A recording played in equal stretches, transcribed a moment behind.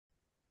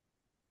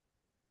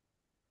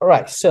All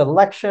right, so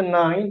lecture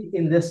 9.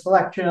 In this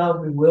lecture,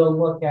 we will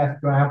look at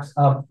graphs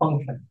of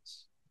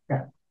functions.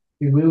 Okay.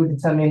 We will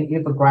determine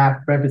if a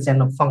graph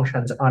represents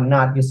functions or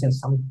not using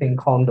something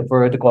called the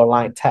vertical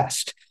line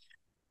test.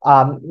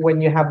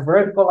 When you have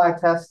vertical line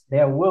test,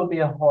 there will be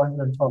a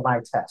horizontal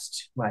line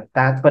test, right?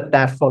 But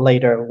that for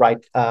later,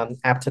 right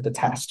after the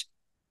test.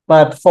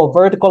 But for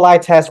vertical line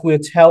test, we'll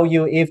tell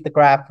you if the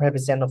graph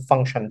represents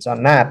functions or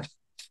not.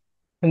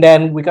 And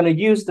then we're going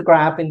to use the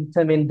graph and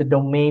determine the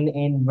domain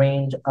and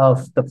range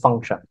of the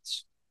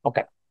functions.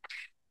 Okay.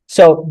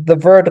 So the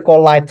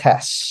vertical line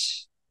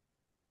test.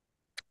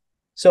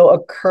 So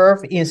a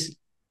curve is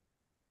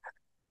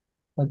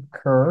a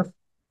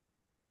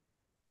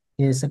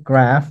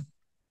graph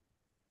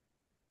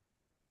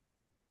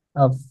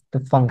of the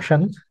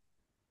function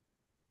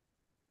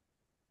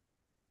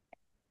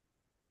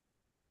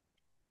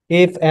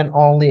if and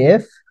only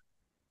if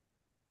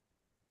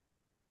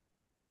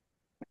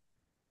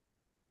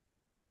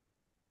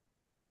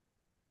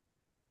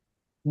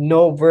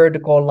no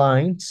vertical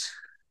lines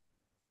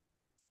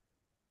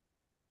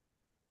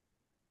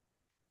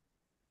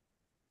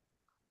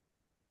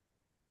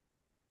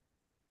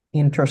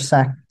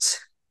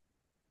intersect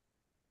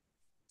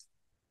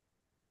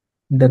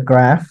the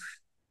graph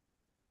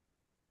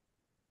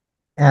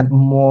at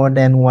more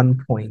than one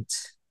point.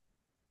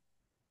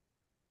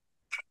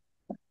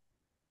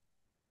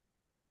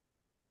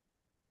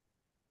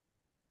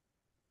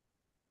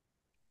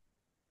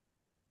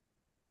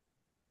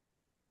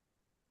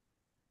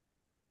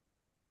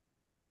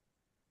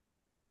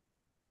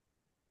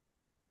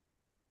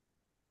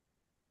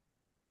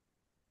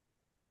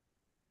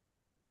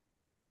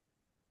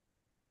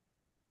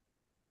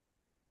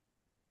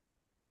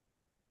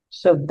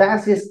 So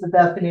that is the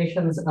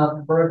definitions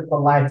of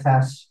vertical line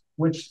test,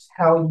 which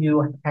tell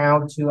you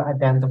how to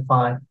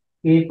identify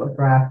if a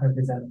graph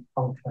represents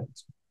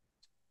functions.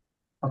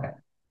 Okay.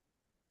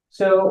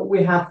 So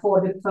we have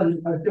four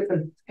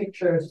different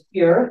pictures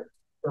here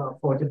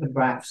for different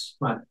graphs,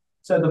 right?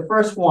 So the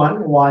first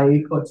one, y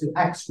equal to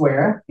x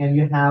squared, and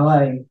you have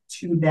a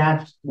two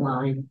dashed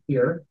line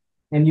here.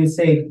 And you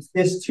say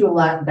this two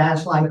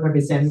dashed line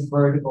represents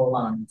vertical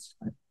lines,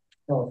 right?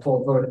 So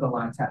for vertical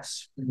line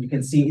test. And you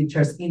can see it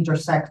just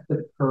intersects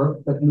the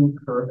curve, the blue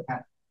curve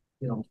at,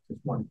 just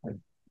one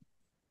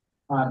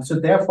point. So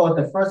therefore,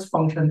 the first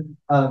function,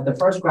 the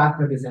first graph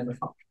represents a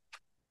function.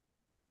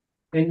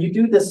 And you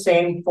do the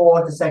same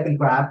for the second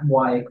graph,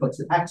 y equal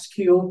to x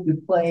cubed.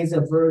 You place a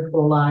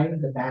vertical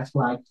line, the dashed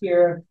line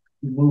here.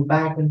 You move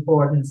back and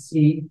forth and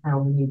see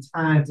how many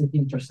times it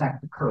intersects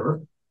the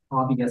curve.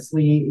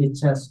 Obviously, it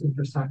just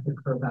intersects the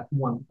curve at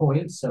one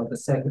point. So the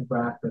second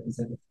graph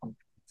represents a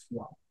function as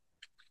well.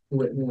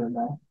 With me on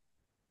that.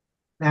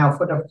 Now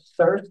for the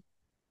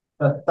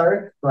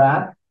third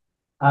graph,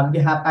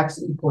 you have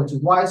x equal to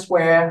y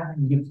squared.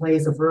 You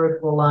place a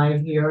vertical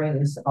line here,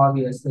 and it's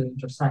obviously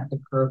intersect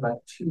the curve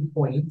at 2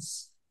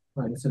 points.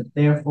 Right. So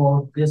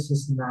therefore, this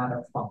is not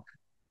a function.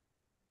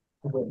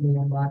 With me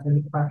on that,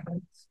 any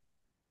questions?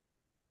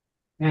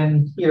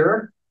 And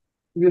here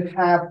you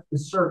have the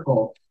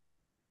circle.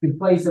 You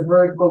place a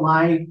vertical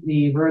line,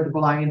 the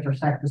vertical line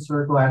intersects the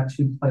circle at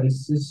 2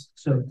 places.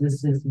 So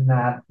this is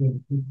not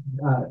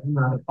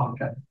a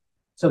function.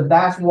 So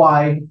that's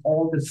why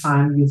all the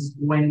time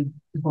when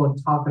people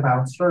talk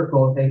about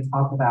circle, they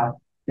talk about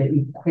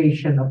the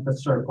equation of the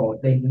circle.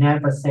 They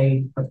never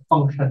say the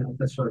function of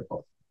the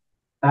circle.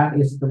 That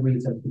is the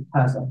reason,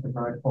 because of the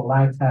vertical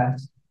line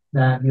test,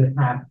 that you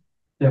have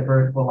the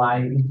vertical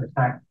line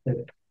intersect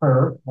the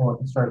curve or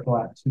the circle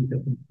at 2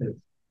 different places.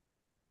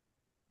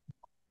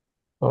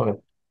 Okay.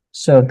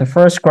 So the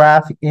first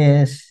graph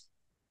is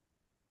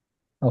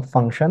a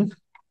function.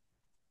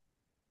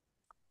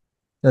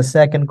 The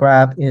second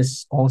graph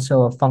is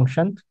also a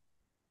function.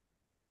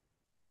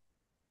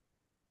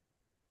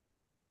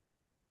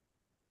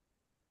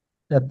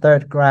 The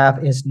third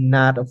graph is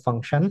not a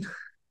function.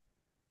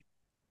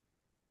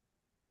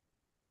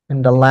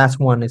 And the last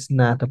one is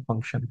not a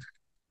function.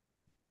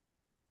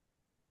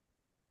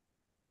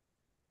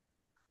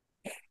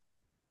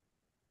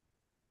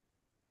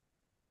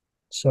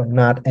 So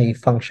not a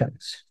function.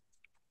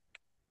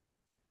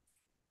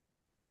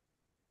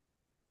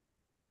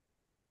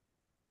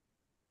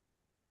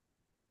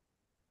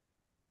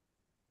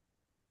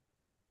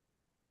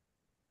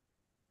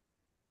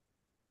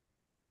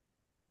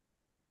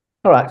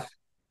 All right.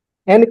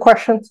 Any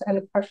questions?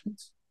 Any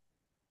questions?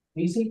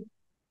 Easy?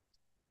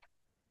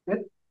 Good?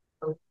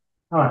 All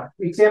right.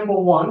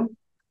 Example 1.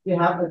 You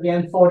have,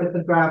 again, 4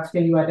 different graphs.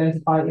 Can you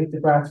identify if the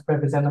graphs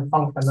represent a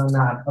function or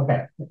not?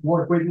 Okay.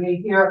 Work with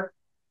me here.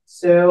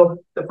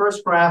 So the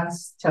first graph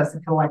is just a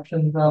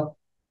collection of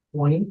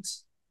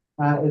points.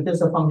 Is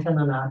this a function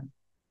or not?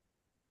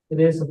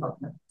 It is a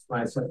function,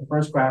 right? So the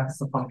first graph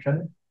is a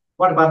function.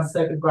 What about the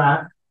second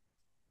graph?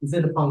 Is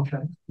it a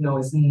function? No,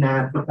 it's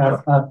not,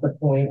 because of the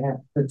point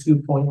at the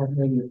 2 point at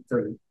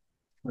 -3.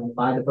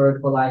 By the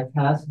vertical line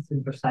test, it's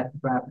intersect the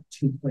graph at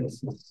 2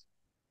 places.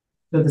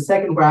 So the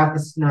second graph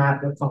is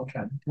not a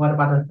function. What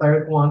about the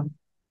third one?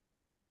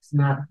 It's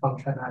not a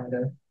function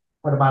either.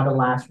 What about the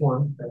last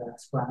one, the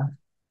last graph?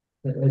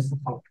 It is the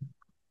function.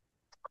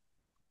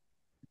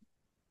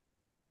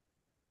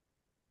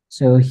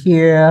 So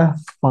here,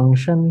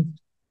 function,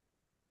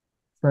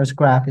 first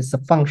graph is the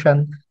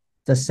function.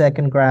 The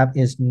second graph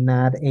is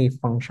not a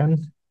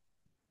function.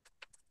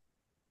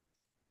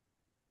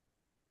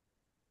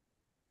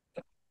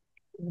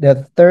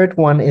 The third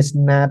one is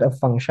not a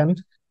function.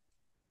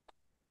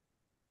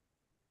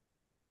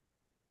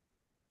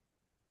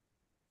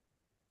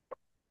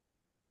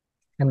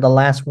 And the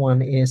last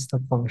one is the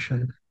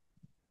function.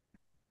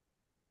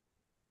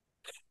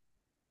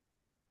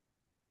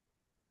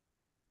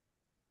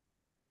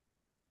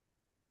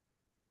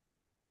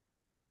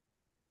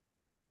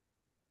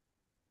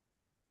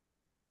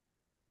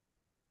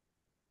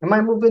 Am I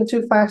moving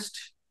too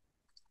fast?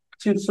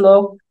 Too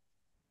slow?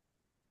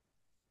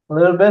 A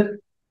little bit?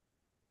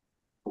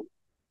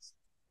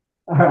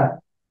 All right.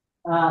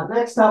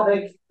 Next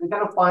topic, we're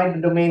gonna find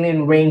the domain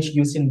and range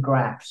using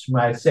graphs,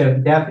 right? So the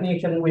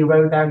definition we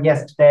wrote down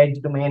yesterday,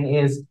 the domain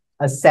is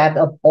a set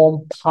of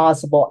all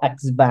possible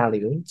x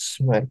values,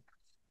 right?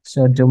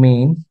 So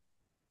domain,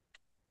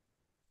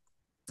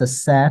 the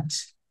set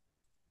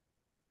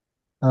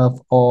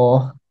of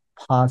all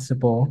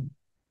possible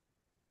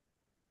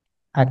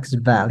x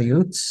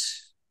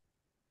values.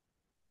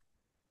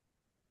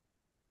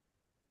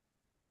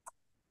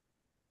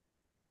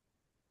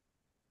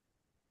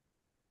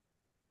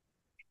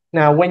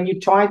 Now, when you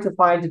try to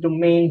find the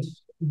domain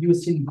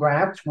using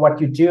graphs,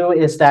 what you do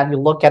is that you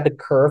look at the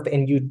curve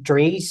and you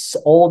trace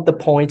all the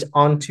points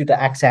onto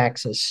the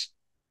x-axis.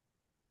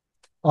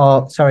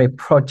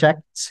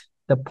 Project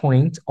the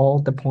point,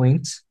 all the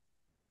points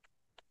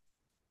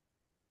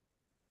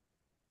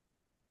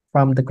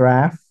from the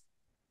graph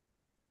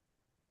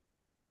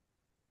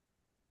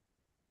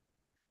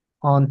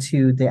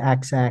onto the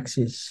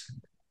x-axis.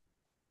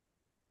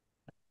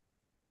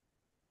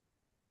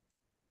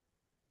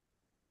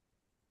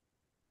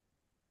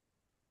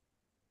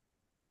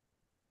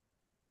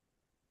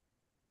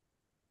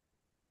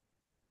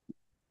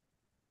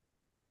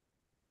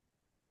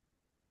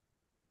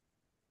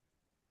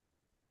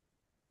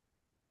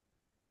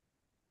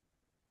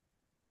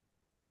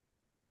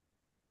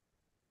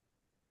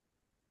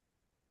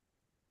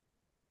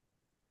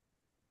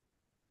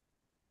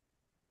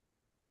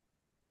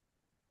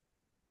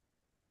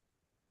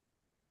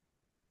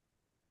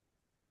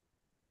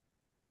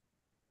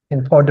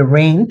 And for the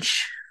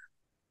range,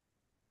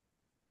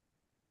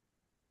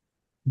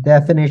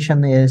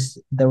 definition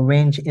is the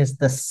range is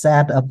the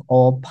set of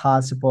all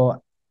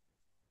possible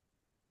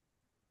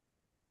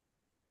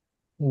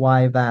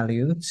y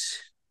values.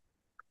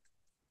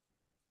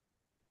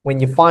 When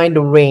you find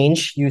the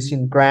range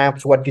using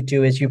graphs, what you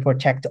do is you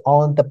project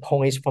all the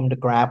points from the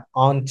graph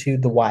onto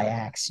the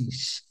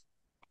y-axis.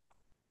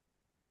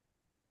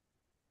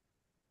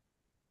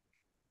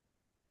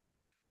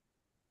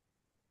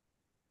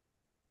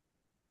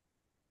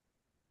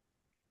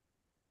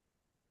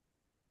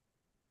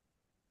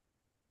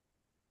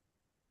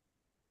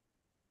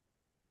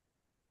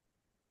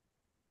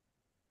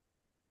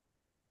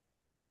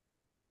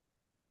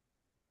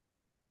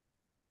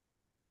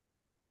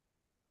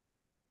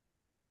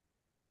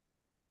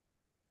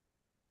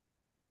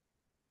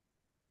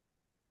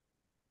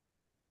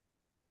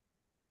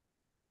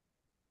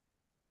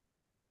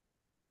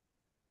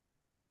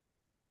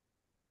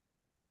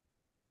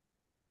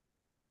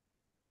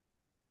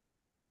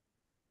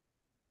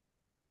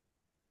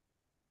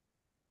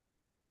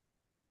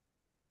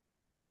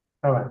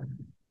 All right.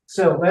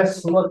 So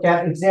let's look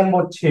at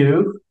example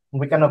 2.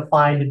 We're going to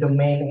find the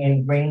domain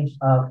and range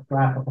of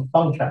graphical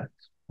functions.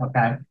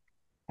 Okay.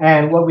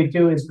 And what we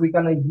do is we're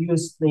going to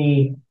use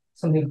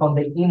something called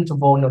the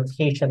interval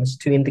notations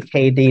to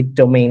indicate the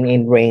domain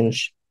and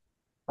range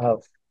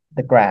of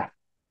the graph.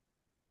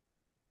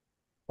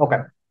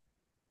 Okay.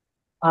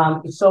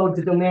 So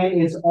the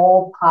domain is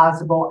all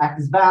possible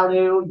x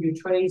value. You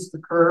trace the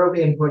curve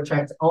and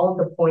project all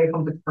the point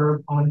from the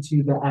curve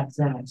onto the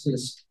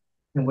x-axis.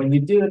 And when you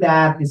do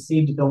that, you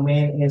see the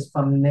domain is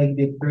from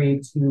 -3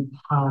 to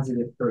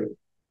 +3.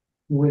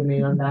 You with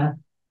me on that?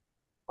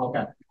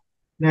 Okay.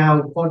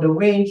 Now, for the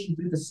range, you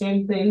do the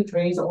same thing,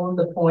 trace on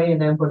the point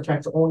and then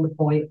project on the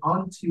point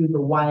onto the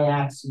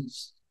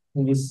y-axis.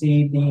 And you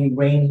see the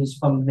range is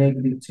from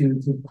 -2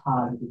 to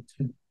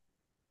 +2.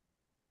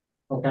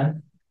 Okay.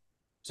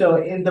 So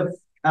in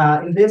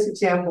this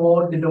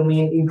example, the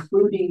domain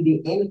including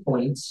the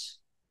endpoints,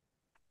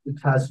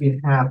 because we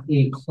have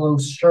a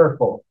closed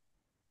circle.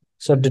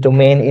 So the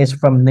domain is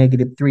from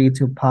 -3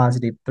 to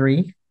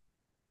 +3.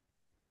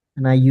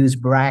 And I use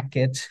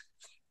bracket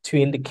to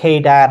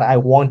indicate that I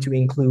want to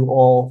include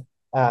all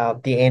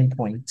the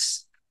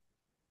endpoints.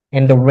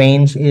 And the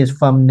range is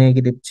from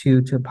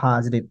 -2 to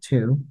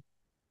 +2.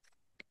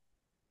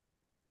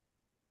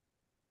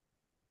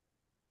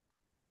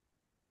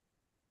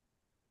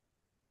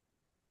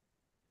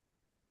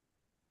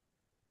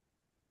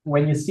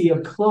 When you see a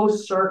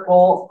closed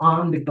circle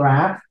on the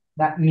graph,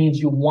 that means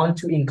you want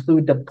to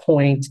include the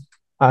point,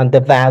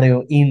 the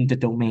value in the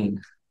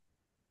domain.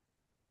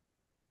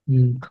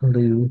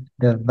 include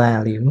the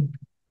value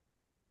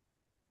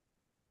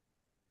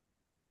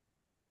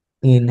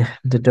in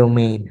the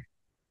domain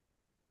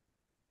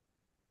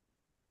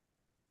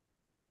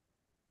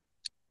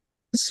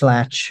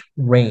slash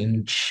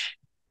range.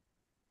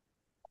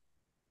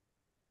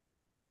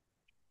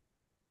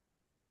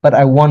 But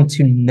I want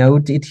to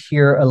note it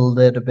here a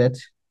little bit.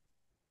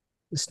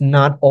 It's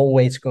not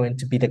always going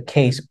to be the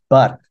case,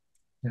 but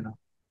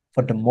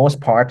for the most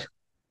part,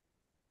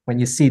 when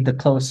you see the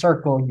closed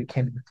circle,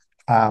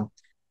 um,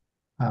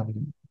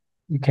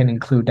 you can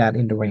include that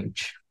in the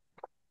range.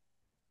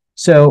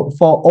 So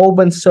for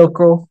open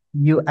circle,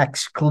 you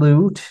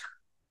exclude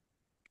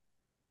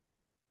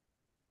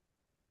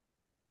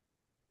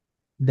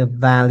the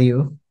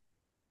value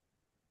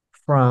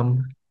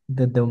from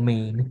the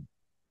domain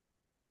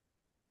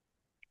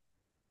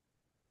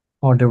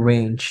or the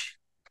range.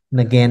 And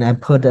again, I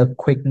put a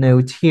quick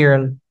note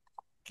here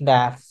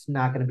that's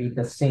not going to be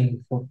the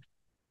same for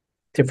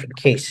different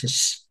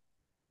cases,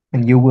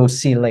 and you will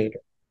see later.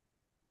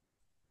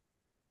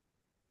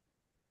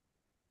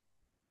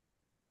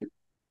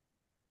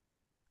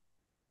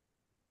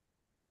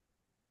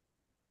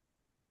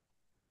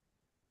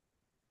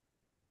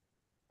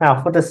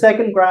 Now, for the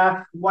second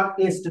graph, what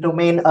is the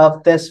domain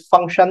of this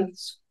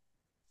functions?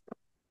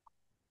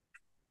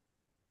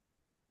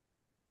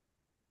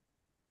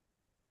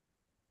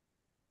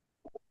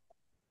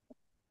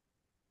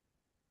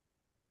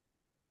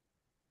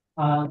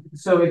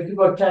 So if you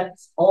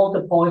project all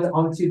the points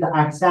onto the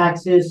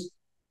x-axis,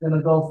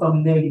 gonna go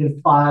from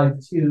 -5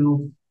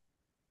 to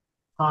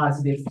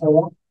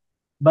 +4,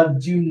 but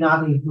do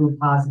not include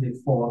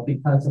 +4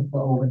 because of the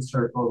open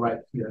circle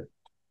right here.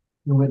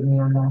 You with me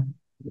on that?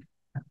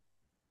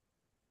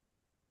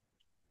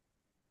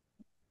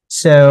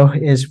 So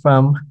is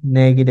from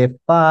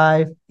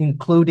 -5,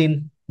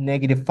 including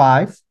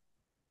 -5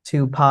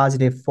 to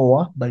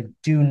 +4, but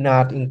do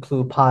not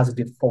include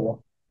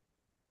 +4.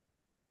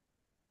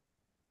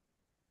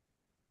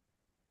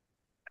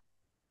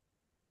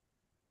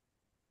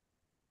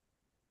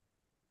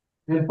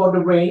 And for the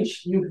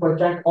range, you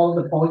project all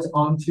the points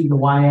onto the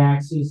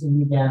y-axis and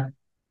you get,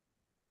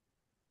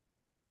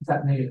 is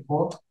that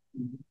 -4?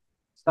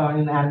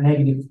 Starting at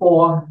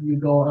 -4, you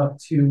go up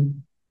to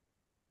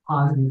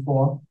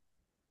 +4.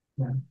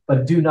 Yeah.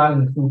 But do not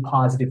include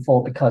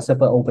 +4 because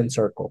of an open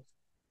circle.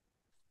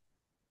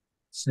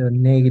 So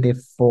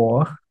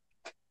 -4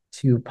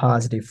 to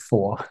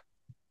 +4.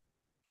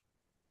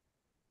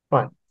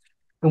 Right.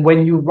 And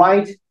when you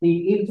write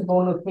the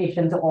interval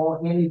notations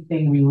or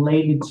anything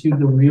related to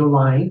the real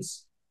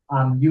lines,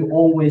 you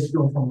always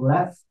go from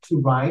left to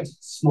right,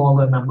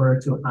 smaller number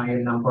to higher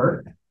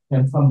number,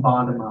 and from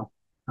bottom up.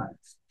 Right.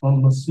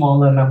 From the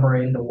smaller number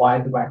in the y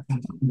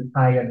direction to the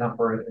higher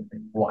number in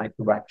the y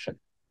direction.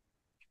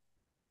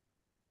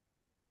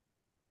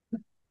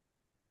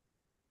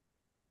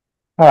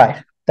 All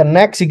right, the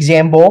next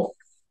example,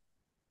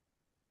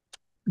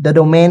 the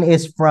domain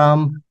is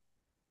from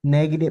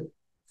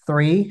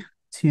 -3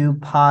 to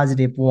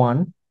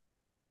 +1.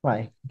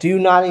 Right. Do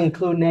not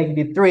include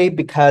 -3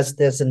 because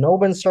there's an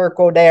open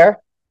circle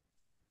there.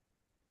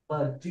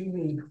 But do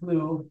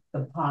include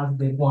the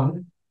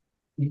 +1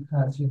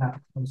 because you have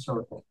a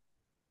circle.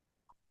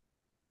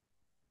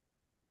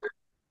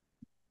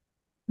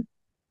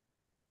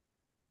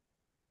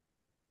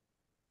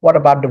 What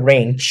about the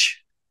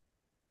range?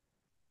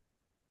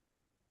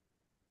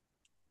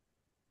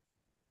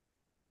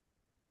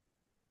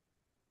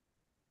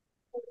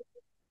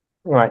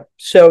 Right.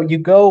 So you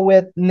go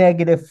with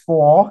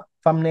 -4,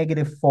 from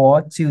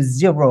 -4 to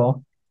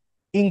 0,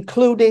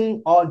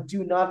 including or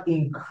do not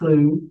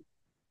include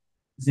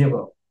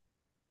 0.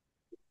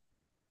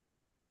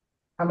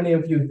 How many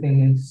of you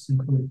think it's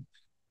included?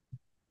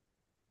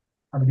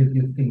 How many of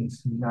you think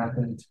it's not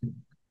going to be?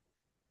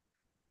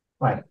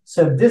 Right.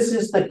 So this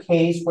is the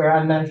case where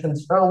I mentioned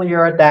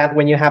earlier that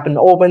when you have an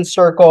open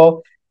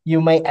circle,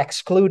 you may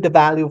exclude the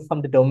value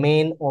from the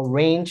domain or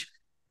range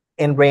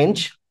in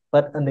range,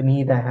 but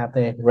underneath I have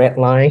the red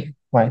line,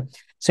 right?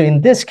 So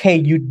in this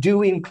case, you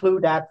do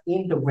include that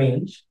in the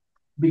range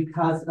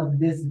because of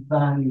this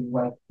value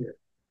right here.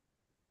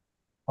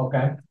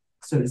 Okay.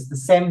 So it's the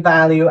same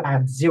value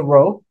at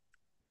 0.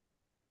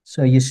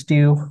 So you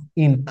still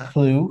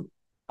include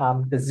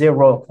the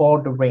 0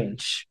 for the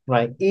range,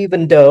 right?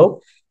 Even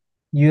though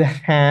you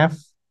have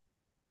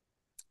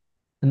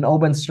an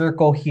open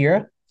circle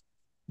here,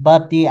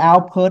 but the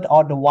output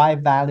or the y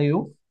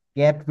value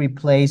get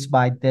replaced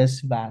by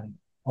this value,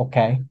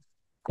 okay?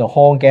 The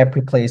whole get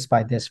replaced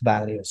by this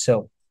value.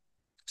 So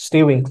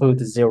still include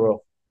the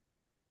 0.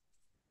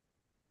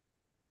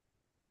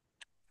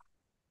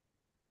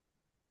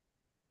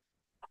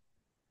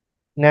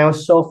 Now,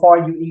 so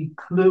far you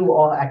include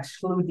or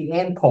exclude the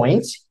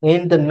endpoints.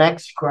 In the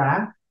next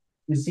graph,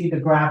 you see the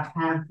graph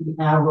has the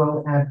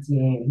arrow at the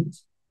end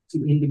to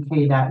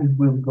indicate that it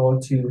will go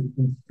to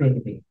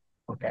infinity,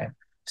 okay?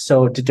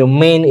 So the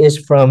domain is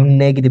from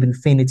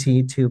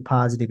 -infinity to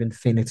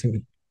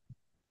 +infinity.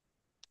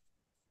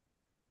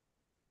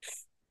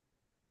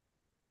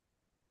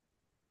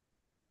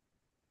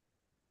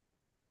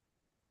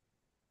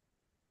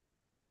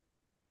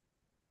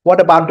 What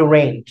about the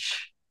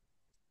range?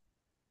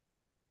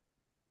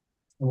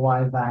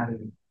 Y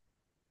value.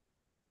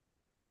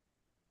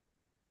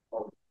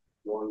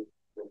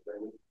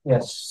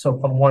 Yes, so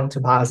from 1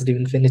 to positive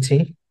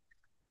infinity.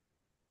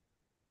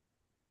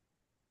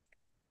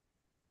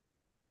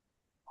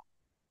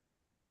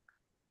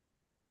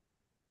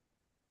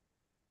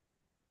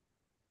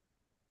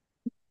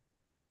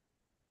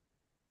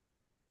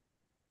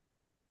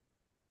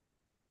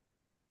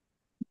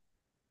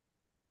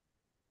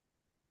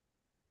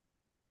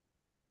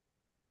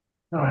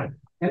 All right.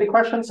 Any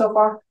questions so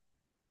far?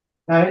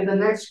 In the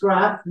next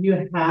graph,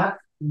 you have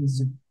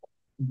is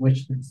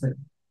which is the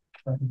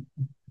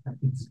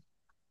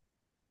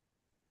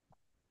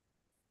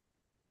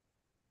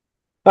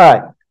all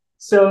right.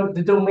 So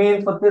the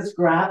domain for this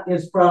graph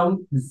is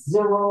from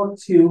 0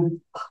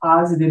 to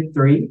positive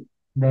 3.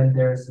 Then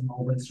there's an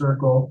open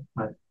circle.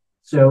 Right?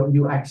 So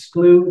you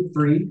exclude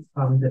 3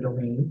 from the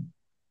domain.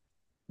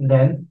 And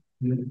then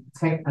you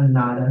take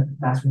another,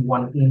 that's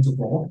one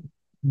interval.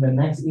 The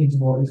next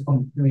interval is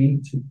from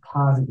 3 to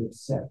positive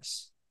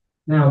 6.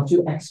 Now,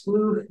 to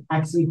exclude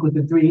x equal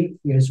to 3,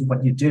 here's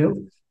what you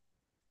do.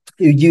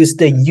 You use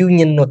the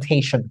union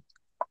notation.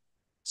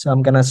 So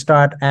I'm going to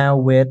start out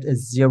with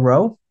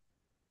 0.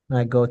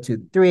 I go to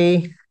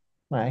 3,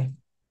 right?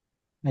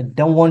 I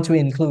don't want to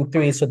include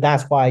 3, so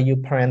that's why I use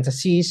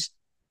parentheses.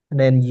 And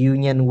then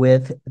union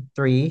with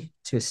 3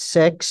 to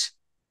 6.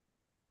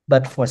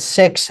 But for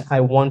 6,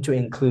 I want to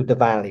include the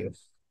value.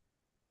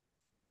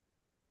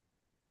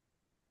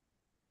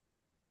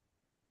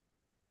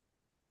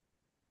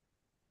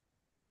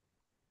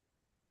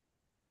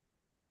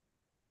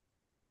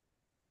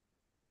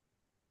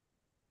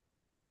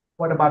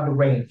 What about the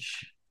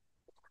range?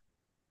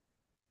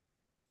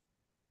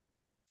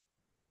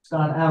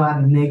 Start out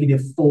at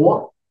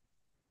 -4.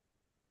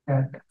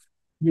 Okay.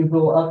 You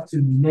go up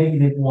to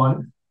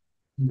 -1.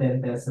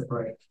 Then there's a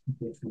break.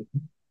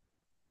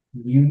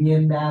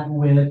 Union that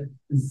with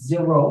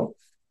 0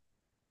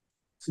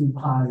 to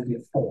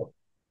positive 4.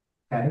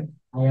 Okay.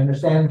 I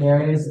understand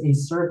there is a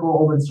circle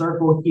over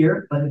circle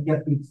here, but it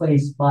gets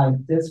replaced by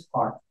this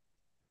part.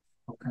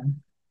 Okay.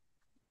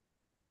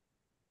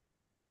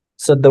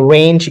 So the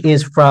range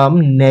is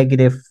from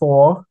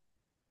 -4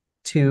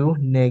 to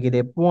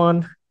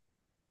 -1,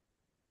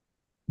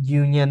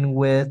 union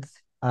with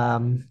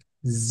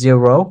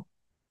 0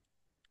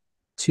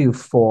 to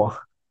 4.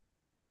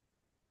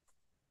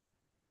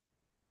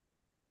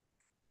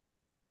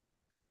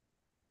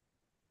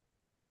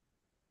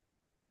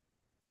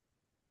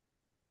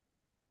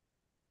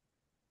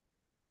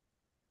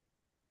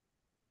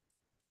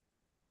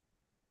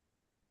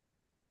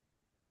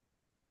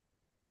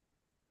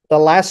 The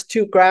last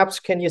two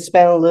graphs, can you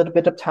spend a little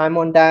bit of time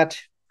on that?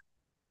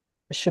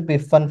 It should be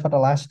fun for the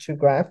last two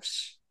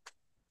graphs.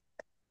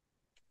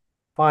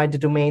 Find the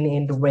domain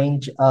in the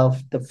range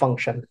of the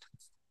function.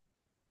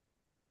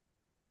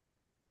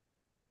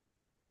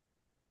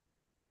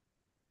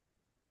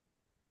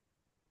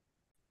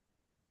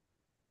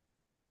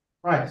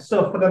 All right,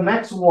 so for the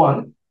next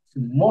one,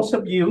 most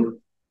of you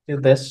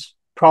do this,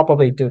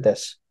 probably do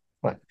this.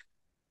 Right.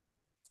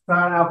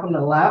 Start out from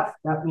the left,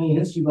 that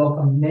means you go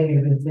from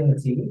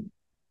 -infinity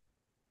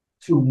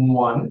to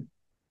 1.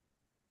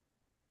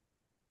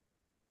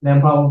 Then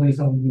probably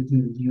some of you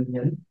do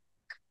union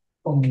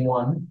from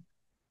 1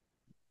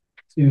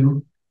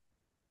 to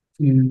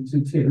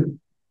 2.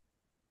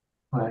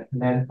 Right,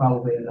 and then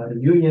probably another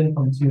union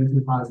from 2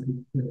 to positive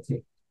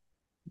infinity.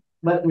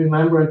 But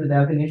remember the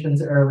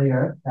definitions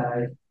earlier that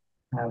I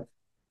have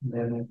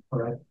then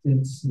corrected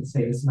and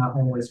say it's not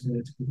always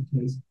going to be the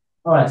case.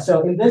 All right,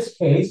 so in this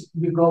case,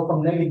 you go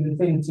from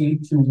 -infinity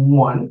to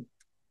 1,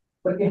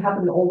 but you have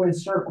an open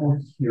circle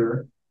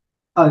here.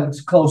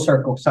 It's closed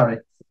circle, sorry.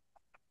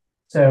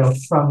 So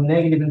from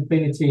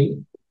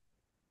 -infinity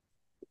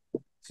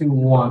to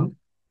 1.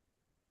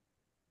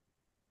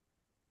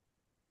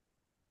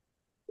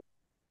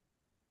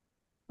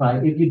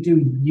 Right, if you do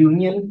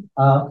union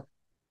of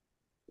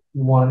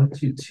 1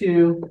 to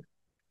 2,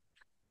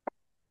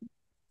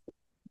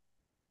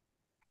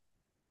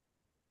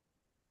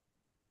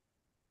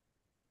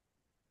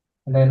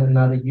 and then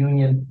another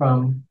union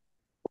from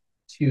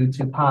 2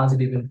 to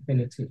positive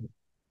infinity.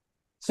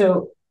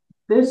 So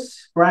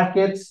this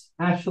bracket's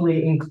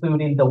actually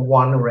including the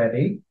 1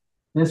 already.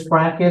 This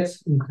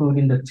bracket's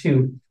including the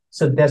 2.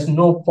 So there's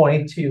no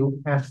point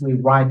to actually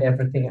write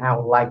everything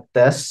out like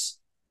this.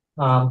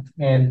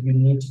 And you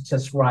need to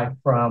just write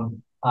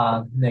from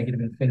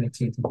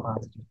 -infinity to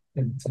positive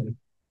infinity.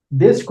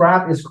 This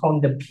graph is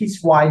called the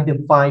piecewise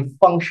defined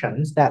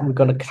functions that we're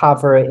going to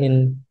cover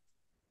in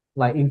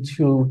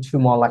two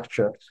more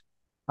lectures.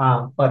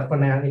 But for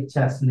now, it's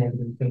just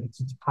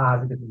 -infinity to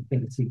positive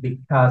infinity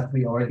because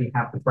we already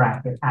have the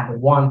bracket at the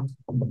 1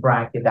 and the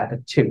bracket at the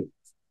 2.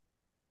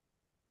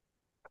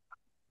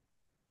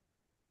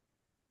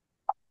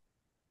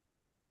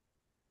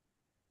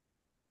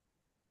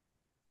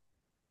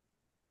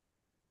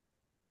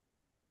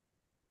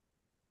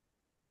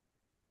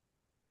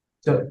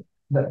 So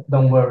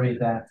don't worry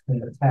that in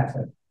the test,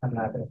 I'm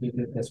not going to give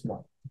you this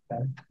one.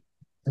 Okay.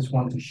 Just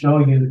want to show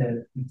you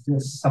that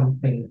there's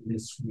something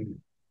this weird,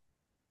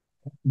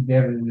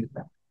 very weird.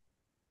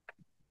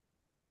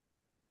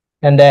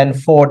 And then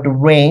for the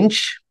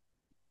range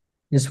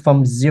is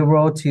from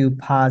 0 to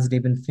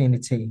positive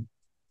infinity.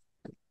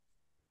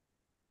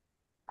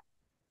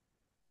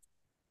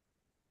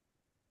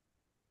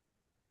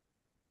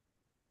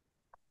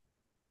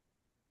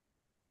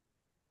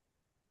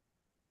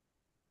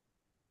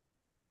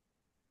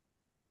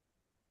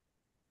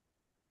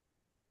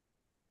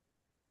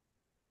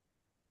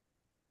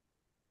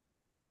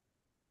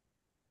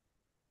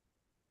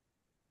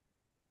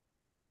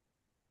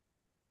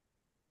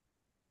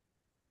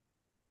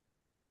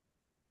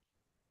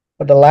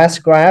 For the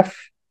last graph,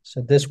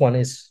 so this one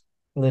is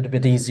a little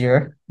bit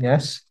easier,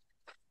 yes,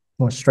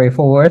 more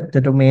straightforward.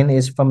 The domain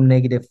is from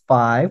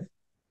 -5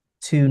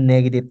 to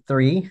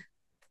 -3.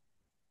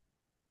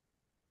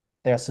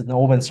 There's an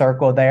open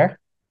circle there.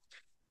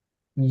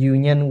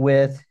 Union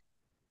with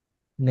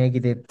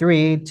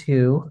 -3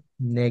 to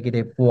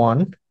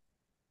 -1,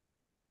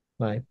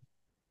 right?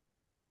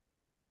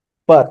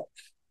 But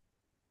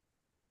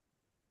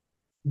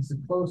it's a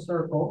closed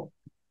circle,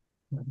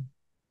 right?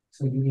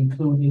 So you're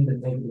including the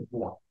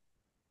 -1.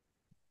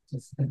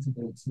 Just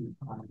continue to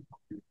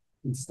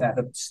instead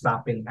of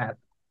stopping at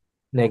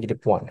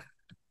 -1.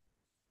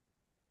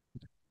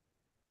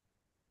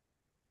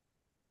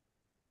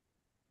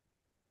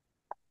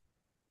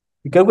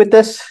 You good with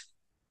this?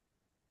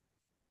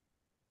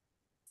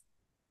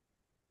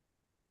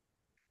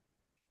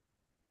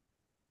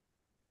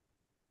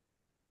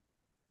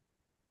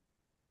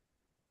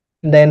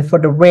 And then for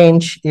the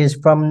range is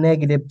from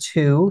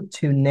 -2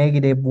 to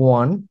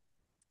 -1.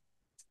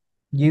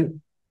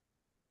 You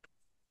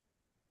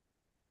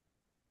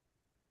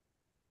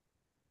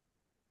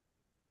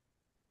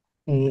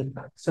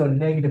so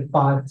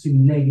 -5 to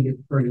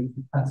 -3.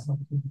 That's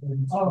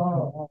something.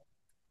 Oh.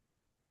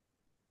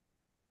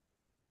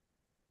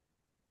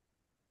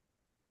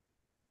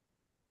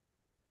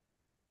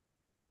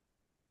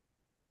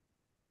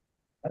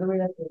 How do we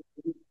have to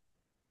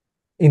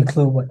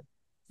include what?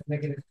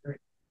 -3.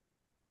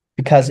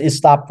 Because it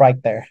stopped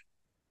right there.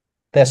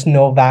 There's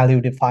no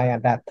value defined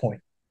at that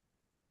point.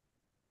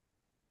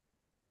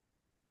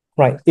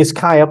 Right. It's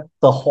kind of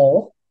the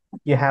hole.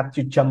 You have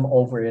to jump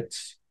over it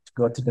to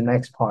go to the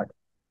next part.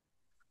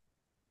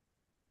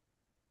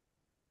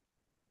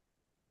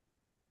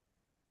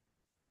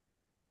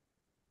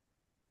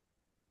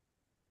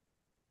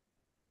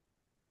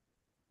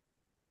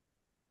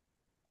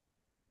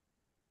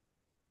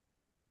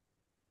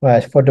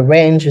 Right. For the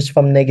range is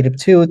from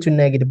 -2 to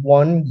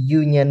 -1,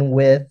 union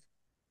with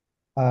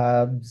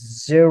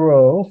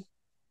 0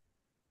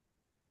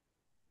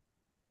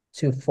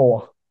 to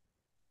 4.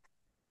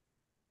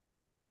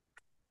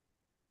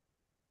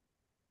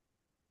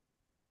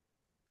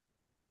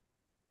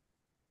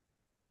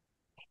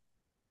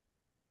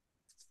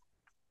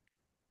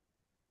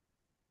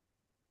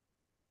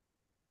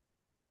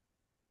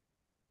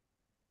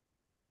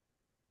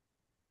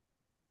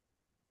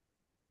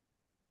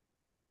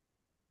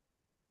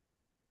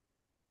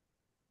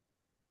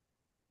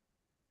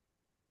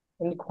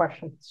 Any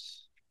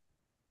questions?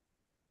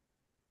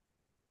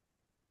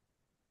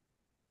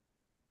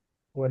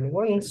 Going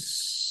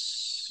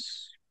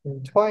once,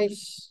 going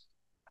twice.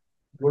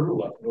 We're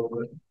left a little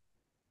bit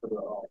for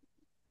the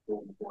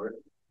going for it.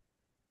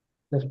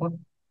 This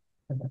one?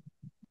 Okay.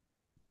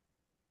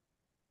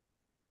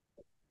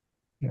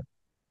 Yeah.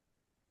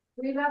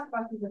 Please ask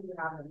questions if you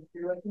have them. If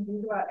you're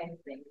confused about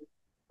anything,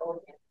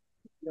 okay.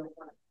 You don't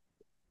want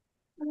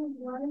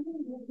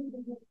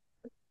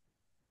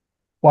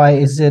Why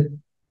is it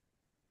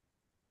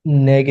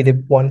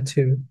 -1,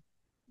 2?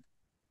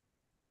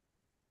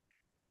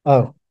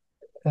 Oh,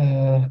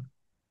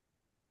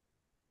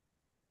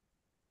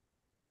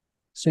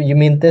 so you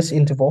mean this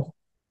interval?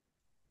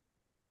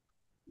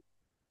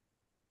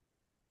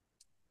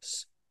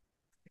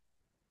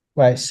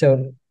 Right,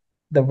 so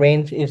the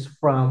range is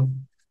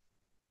from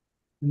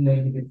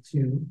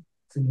 -2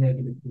 to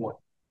 -1.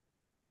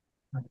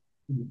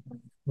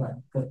 Right,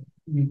 but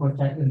you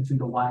project into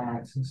the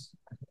y-axis.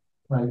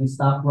 Right, you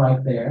stop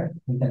right there,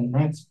 and the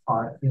next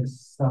part is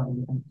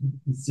starting at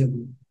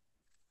 0.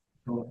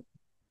 So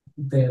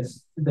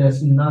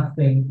there's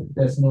nothing,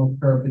 there's no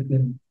curve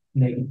between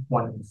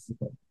 -1 and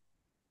 0.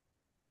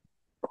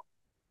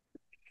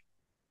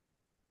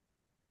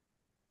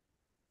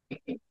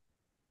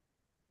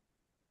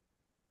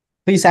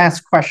 Please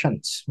ask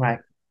questions,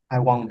 right? I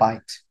won't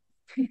bite.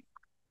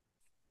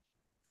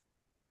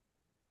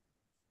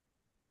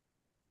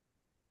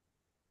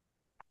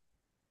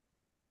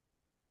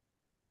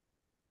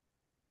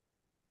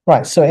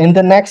 Right, so in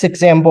the next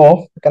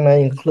example, we're gonna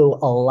include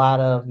a lot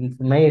of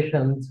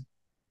information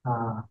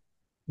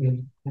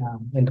in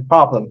the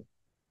problem.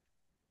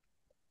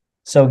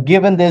 So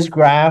given this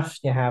graph,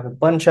 you have a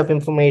bunch of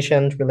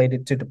information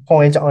related to the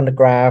points on the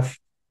graph.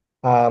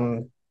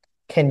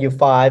 Can you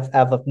find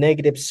f of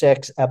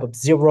 -6, f of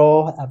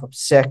 0, f of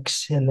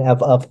 6, and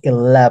f of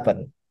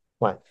 11?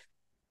 Right.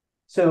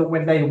 So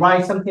when they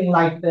write something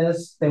like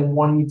this, they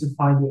want you to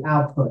find the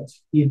output,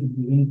 give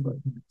the input.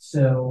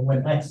 So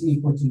when x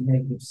equal to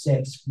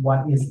 -6,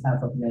 what is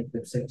f of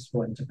 -6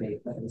 going to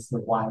be? That is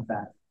the y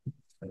value.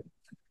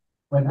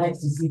 When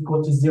x is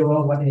equal to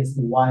 0, what is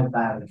the y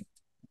value?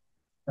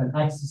 When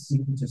x is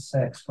equal to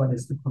 6, what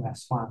is the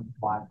corresponding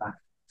y value?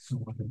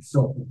 So on and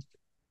so forth.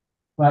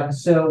 Right,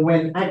 so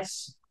when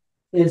x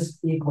is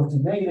equal to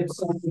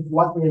 -6,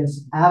 what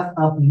is f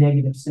of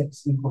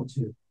 -6 equal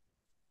to?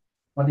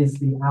 What is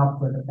the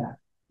output of that?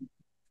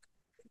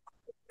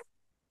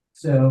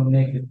 So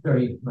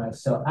 -3, right?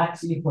 So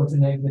x equal to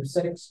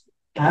 -6,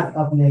 f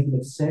of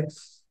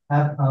 -6,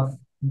 f of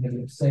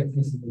 -6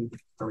 is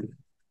 -3.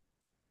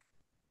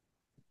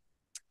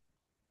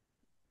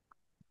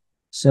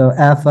 So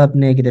f of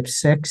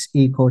 -6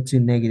 equal to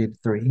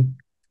 -3.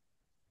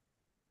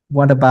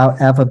 What about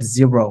f of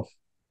 0?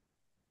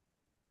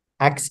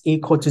 X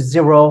equal to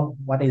 0,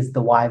 what is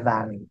the y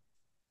value?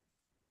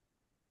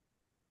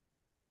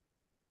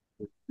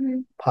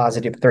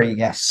 +3,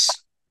 yes.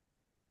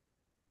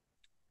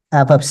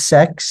 F of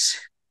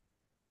 6.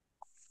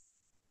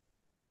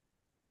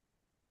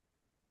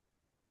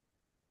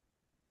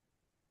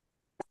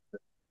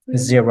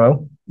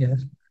 0,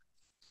 yes.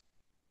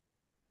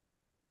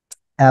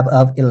 F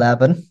of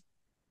 11.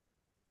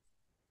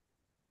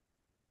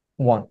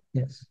 1,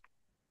 yes.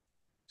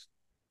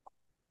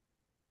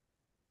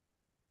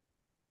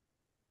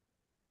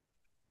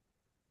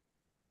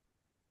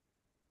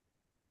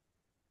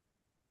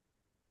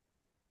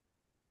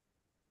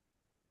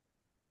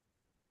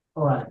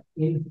 All right.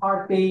 In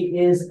part B,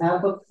 is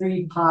f of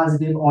 3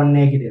 positive or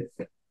negative?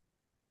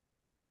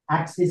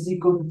 X is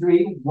equal to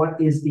 3.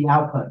 What is the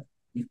output?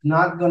 You're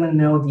not going to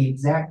know the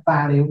exact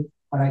value,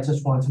 but I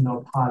just want to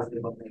know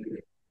positive or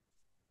negative.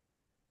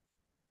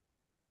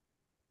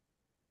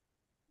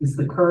 Is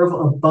the curve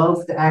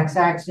above the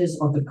x-axis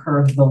or the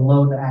curve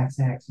below the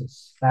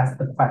x-axis? That's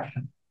the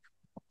question.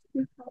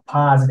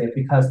 Positive,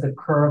 because the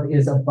curve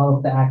is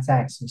above the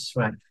x-axis,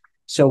 right?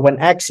 So when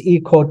x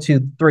equal to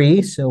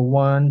 3, so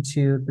 1,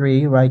 2,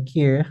 3, right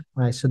here,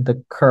 right? So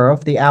the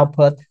curve, the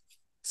output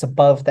is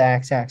above the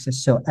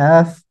x-axis. So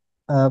f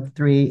of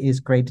 3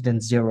 is greater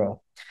than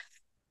 0.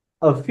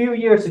 A few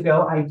years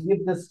ago, I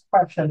did this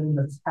question in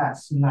the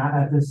test, not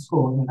at this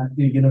school, at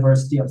the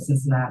University of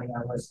Cincinnati.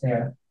 I was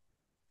there.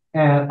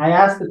 And I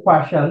asked the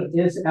question,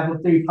 is f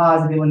of 3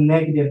 positive or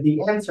negative?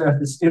 The answer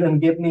the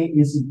student gave me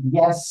is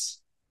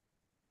yes.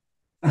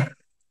 Did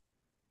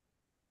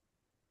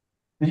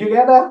you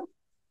get that?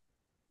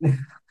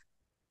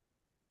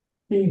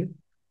 The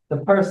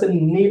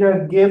person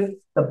neither give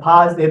the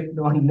positive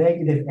nor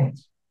negative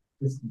answer.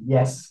 It's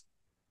yes.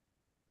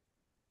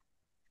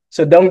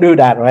 So don't do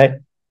that,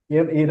 right?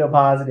 Give either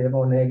positive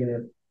or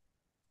negative.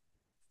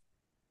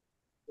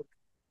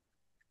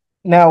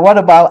 Now, what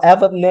about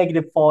f of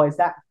 -4? Is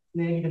that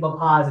negative or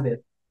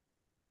positive?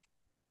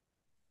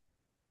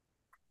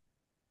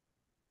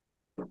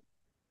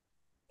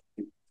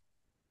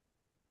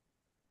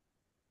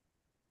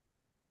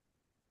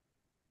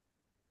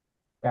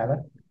 Got it?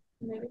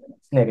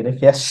 Negative,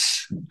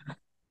 yes.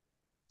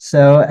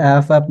 So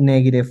f of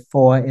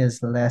 -4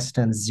 is less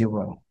than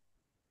 0.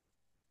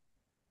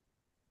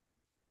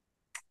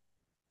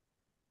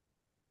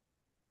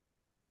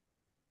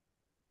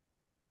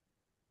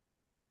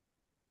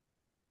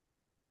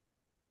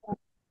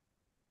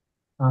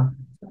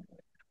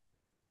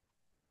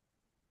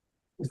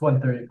 It's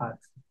 135.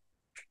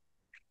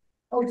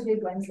 Oh,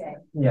 today's Wednesday.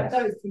 Yes. I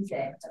thought it was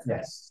Tuesday.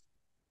 Yes.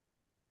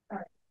 All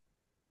right.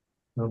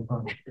 No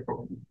problem.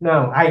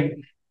 No,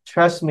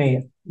 trust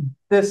me,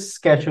 this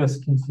schedule is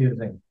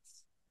confusing.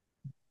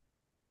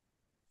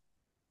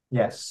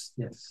 Yes,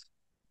 yes.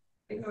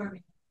 Ignore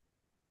me.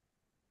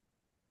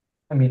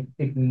 I mean,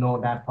 ignore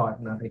that part,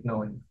 not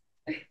ignoring.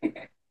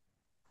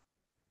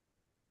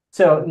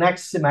 So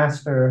next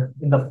semester,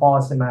 in the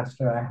fall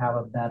semester, I have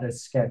a better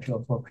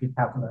schedule for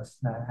pre-calculus.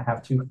 I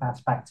have 2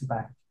 classes back to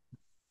back.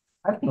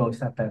 I don't know if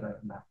that better or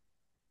not.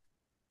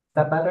 Is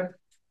that better?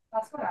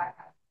 That's what I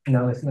have.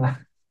 No, it's not.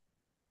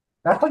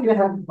 That's what you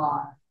have.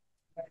 Oh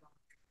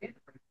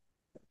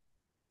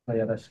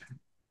yeah, that's true.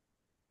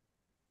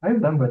 I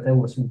remember there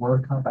was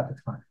World Cup at the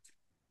time.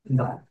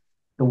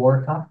 The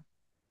World Cup.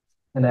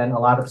 And then a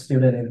lot of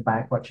students in the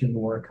back watching the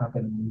World Cup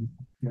and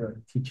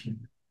you're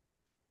teaching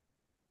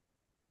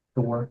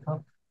the World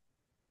Cup,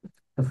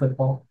 the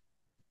football,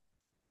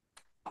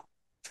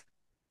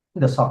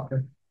 the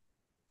soccer.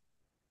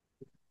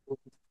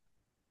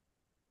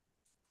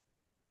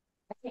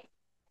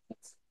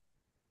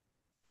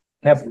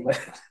 Never.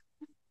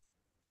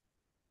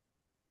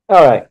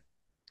 All right.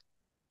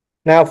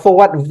 Now, for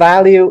what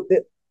value,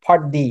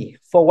 part D,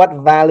 for what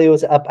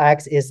values of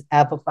x is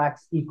f of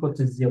x equal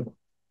to 0?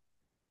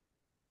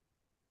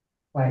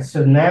 Right,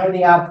 so now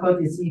the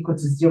output is equal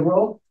to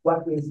 0.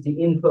 What is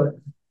the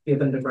input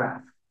given the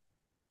graph?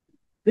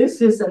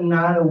 This is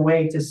another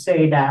way to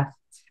say that.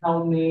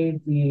 Tell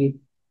me the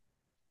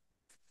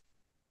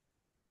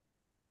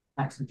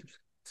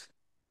x-intercept.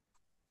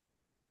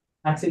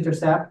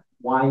 X-intercept,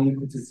 y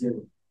equal to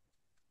 0.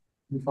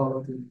 You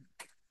follow the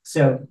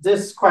So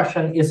this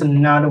question is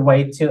another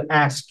way to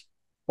ask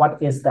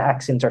what is the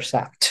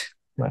x-intercept,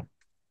 right?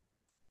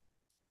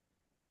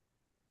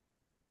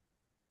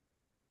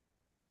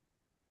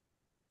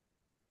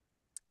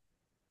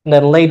 And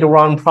then later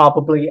on,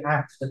 probably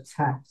ask the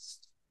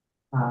text.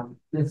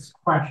 This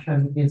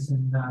question is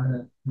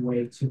another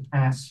way to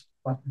ask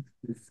what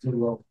is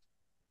zero,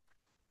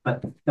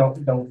 but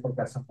don't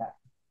focus on that.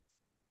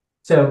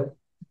 So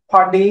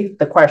partly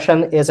the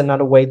question is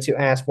another way to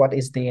ask what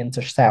is the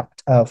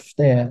intercept of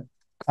the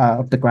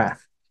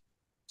graph.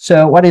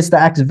 So what is the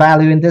x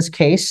value in this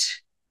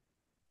case?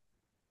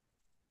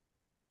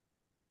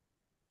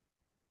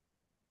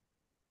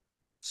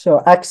 So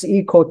x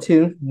equal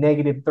to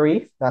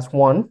 -3, that's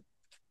 1.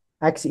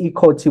 X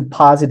equal to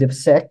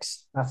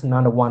 +6, that's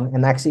another 1.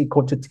 And x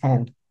equal to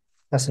 10,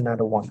 that's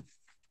another 1.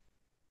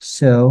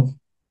 So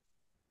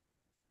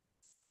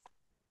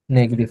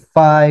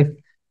 -5,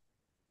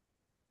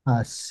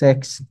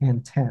 6,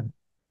 and 10.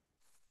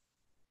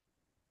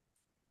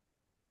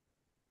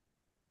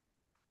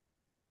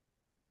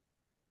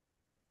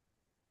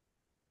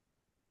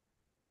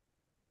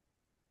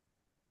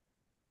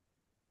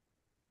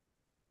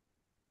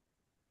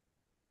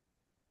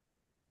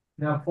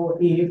 Now for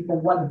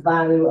what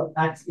value of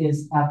x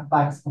is f of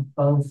x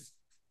above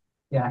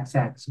the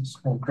x-axis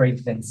or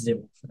greater than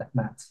 0 for that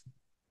matter.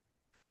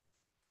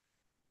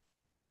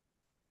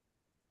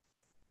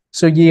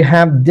 So you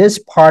have this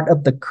part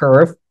of the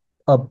curve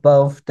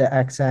above the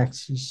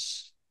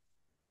x-axis.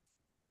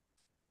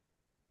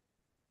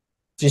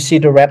 Do you see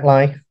the red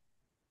line?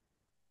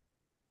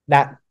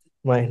 That,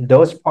 right,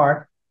 those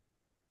part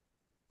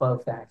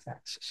above the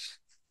x-axis.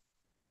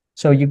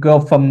 So you go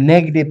from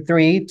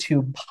 -3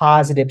 to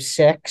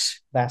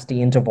 +6, that's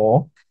the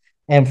interval,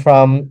 and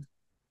from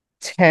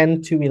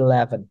 10 to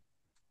 11.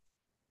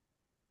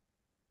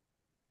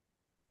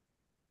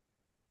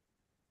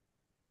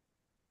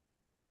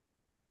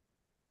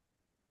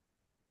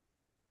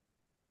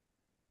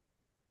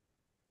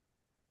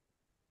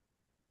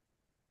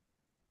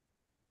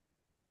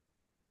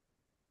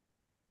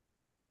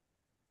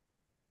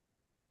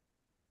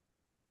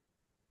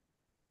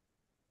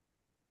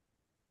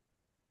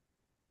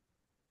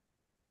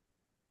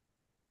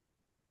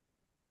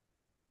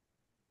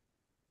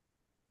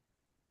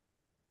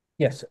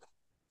 Yes.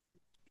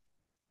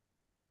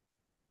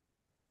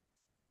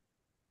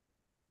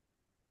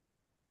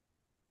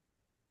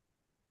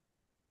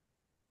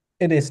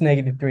 It is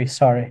 -3,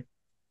 sorry.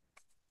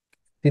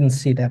 Didn't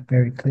see that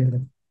very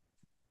clearly.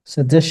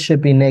 So this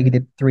should be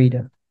 -3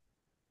 though.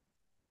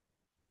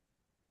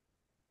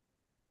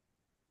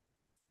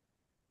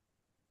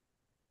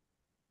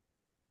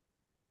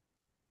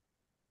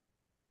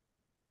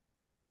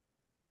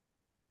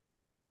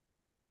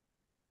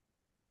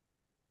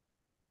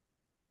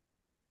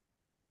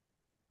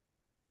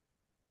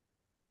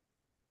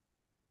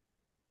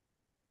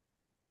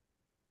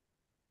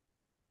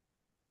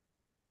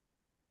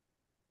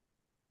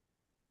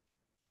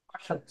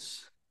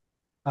 Questions?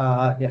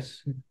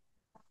 Yes.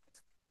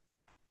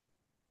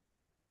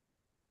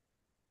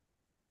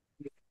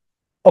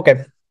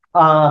 Okay.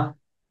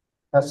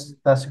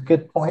 That's a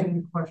good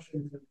point.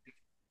 Question.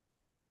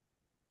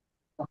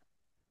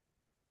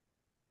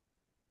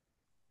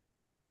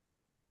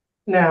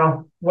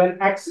 Now,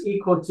 when x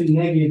equal to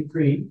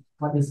 -3,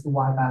 what is the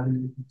y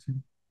value equal to?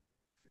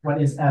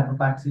 What is f of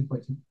x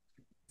equal to?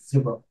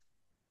 0.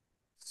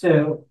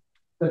 So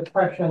the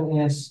question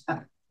is,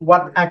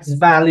 what x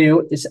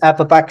value is f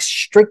of x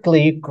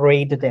strictly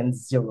greater than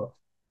 0?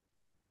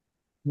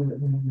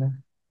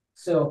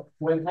 So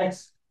when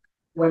x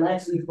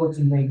equal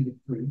to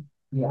 -3,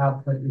 the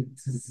output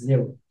is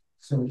 0.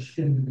 So it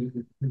shouldn't be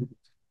included.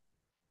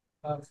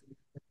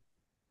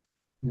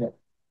 Yeah.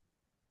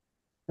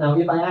 Now,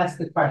 if I ask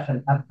the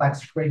question, f of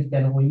x greater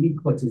than or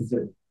equal to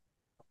 0.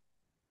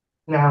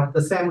 Now,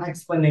 the same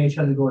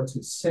explanation go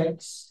to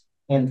 6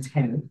 and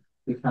 10,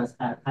 because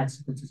at x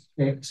equal to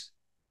 6,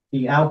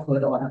 the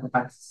output or f of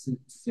x is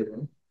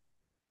 0.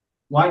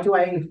 Why do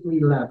I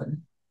include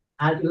 11?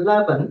 At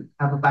 11,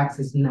 f of x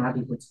is not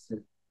equal to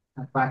 0.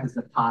 F of x is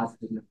a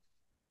positive number.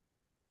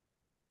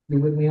 You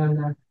with me on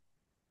that?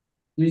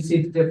 Do you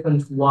see the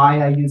difference why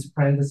I use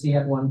parentheses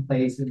at one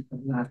place and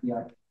not the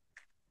other?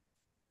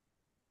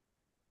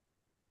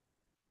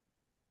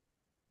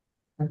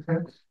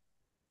 Okay.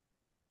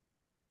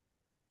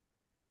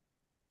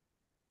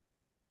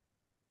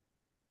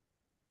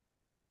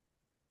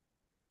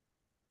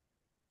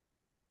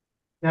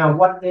 Now,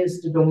 what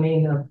is the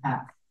domain of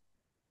f?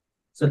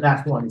 So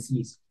that one is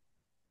easy.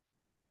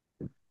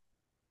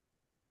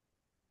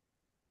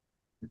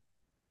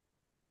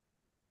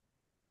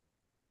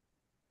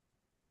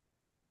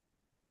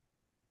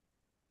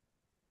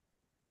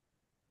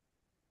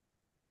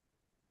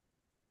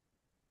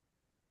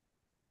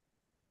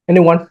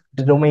 Anyone?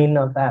 The domain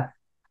of f?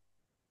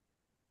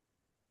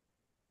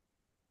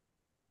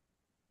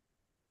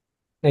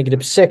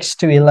 -6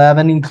 to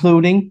 11,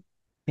 including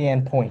the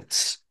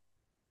endpoints.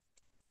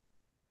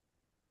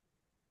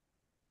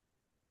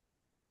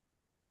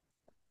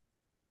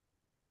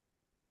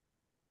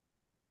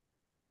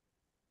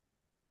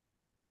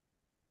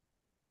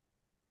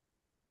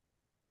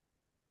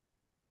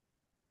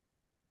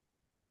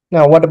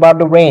 Now, what about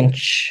the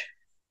range?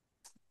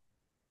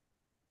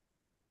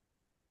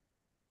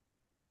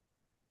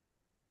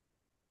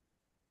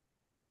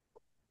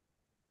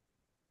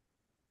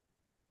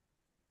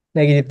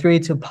 -3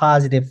 to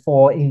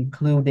 +4,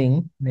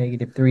 including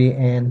 -3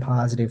 and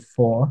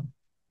 +4.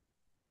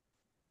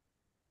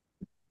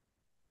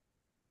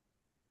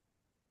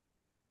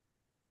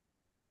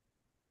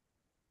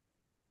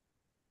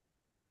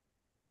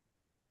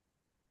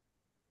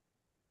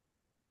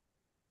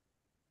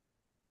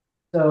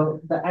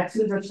 So the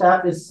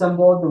x-intercept is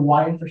symbol, the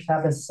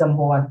y-intercept is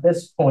symbol at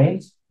this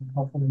point.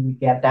 Hopefully you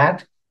get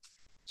that.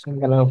 So I'm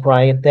gonna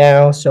write it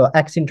down. So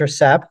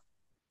x-intercept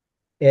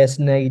is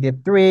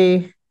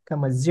 -3,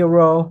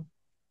 0,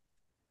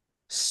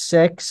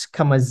 6,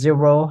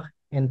 0,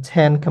 and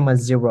 10,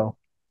 0.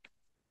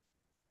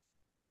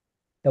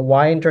 The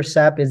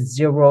y-intercept is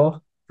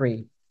 0,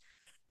 3.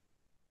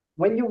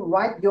 When you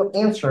write your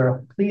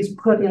answer, please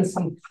put in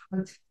some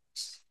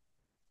context.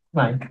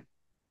 Right.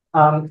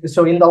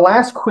 So in the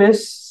last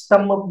quiz,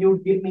 some of you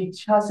give me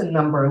just a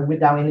number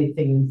without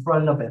anything in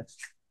front of it,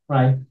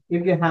 right?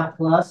 If you have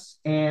plus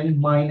and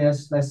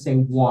minus, let's say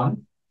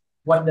 1,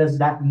 what does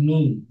that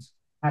mean?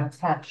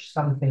 Attach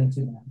something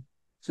to that.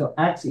 So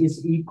x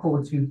is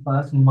equal to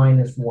plus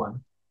minus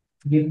 1.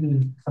 Give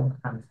me some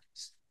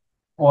context.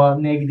 Or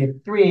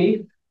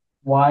 -3,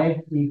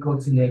 y equal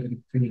to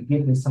 -3.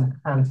 Give me some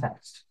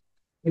context.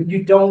 If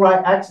you don't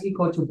write x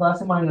equal to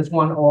plus or minus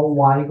 1 or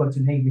y equal to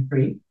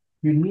 -3,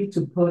 you need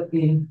to put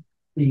in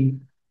the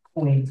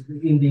point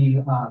in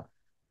the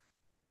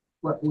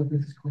what is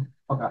this called?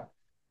 Okay.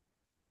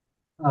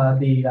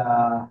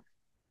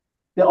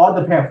 The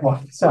order pair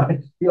form.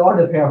 Sorry, the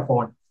order pair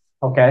form.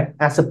 Okay,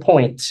 as a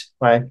point,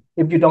 right?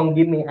 If you don't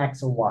give me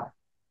x or y.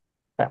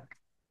 Okay.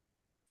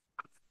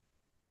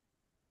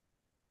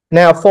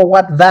 Now, for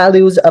what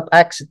values of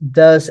x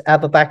does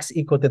f of x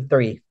equal to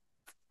 3?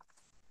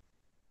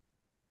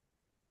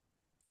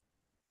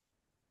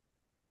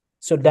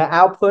 So the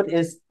output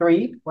is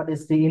 3. What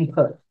is the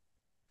input?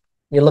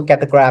 You look at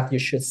the graph, you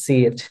should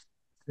see it.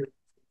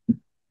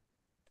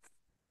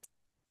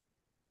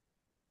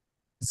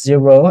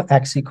 0,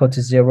 x equal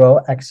to 0,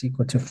 x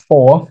equal to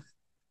 4.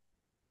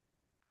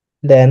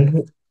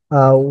 Then,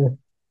 for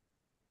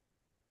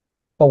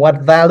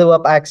what value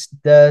of x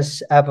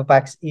does f of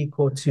x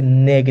equal to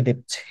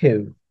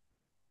 -2?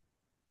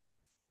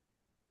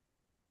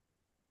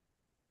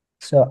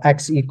 So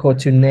x equal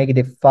to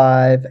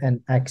 -5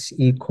 and x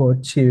equal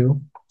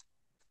to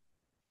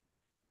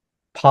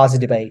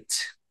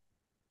 +8.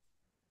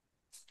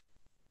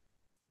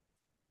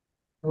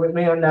 With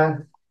me on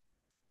that?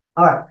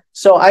 All right.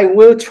 So I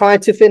will try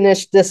to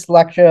finish this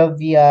lecture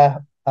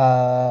via,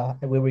 I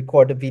will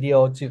record the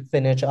video to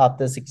finish up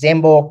this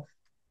example.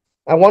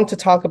 I want to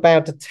talk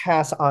about the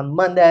test on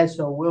Monday.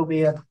 So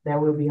there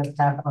will be a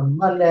test on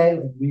Monday.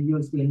 We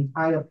use the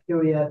entire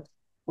period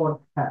for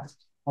the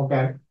test.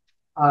 Okay.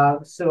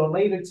 So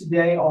later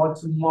today or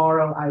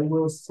tomorrow, I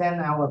will send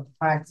our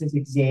practice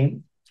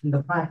exam. And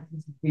the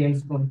practice exam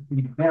is going to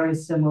be very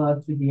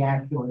similar to the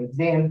actual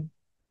exam.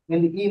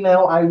 In the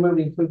email, I will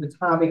include the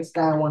topics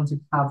that I want to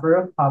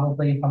cover,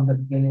 probably from the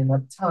beginning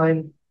of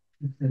time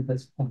to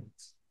this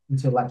point,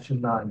 until lecture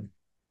 9.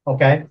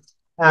 Okay.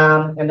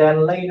 And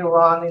then later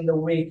on in the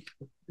week,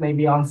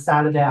 maybe on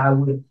Saturday, I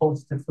will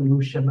post the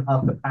solution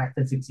of the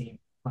practice exam,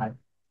 right?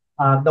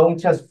 Don't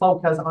just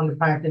focus on the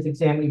practice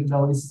exam, even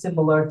though it's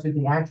similar to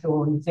the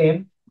actual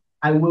exam.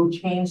 I will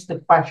change the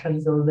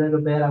questions a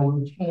little bit. I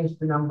will change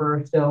the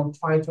number. So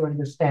try to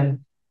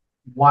understand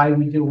why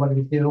we do what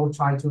we do,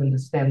 try to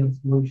understand the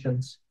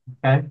solutions,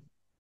 okay?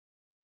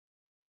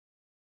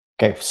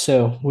 Okay,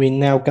 so we're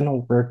now going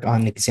to work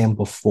on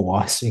example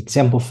 4. So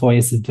example 4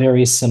 is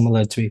very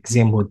similar to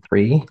example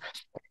 3.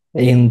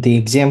 In the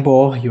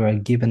example, you are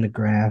given the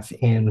graph,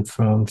 and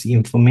from the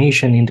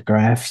information in the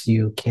graph,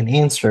 you can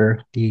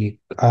answer the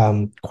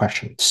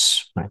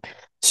questions, right?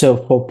 So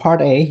for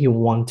part A, you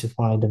want to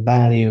find the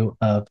value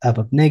of f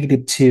of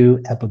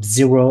 -2, f of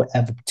 0,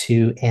 f of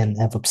 2, and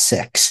f of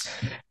 6.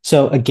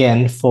 So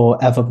again,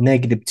 for f of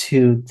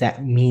 -2,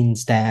 that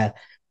means that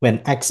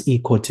when x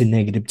equal to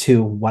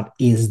 -2, what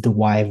is the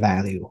y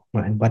value,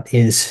 right? What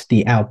is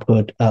the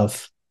output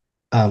of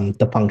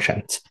the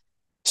functions?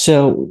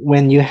 So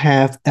when you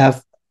have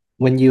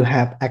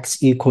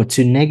x equal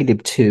to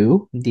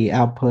 -2, the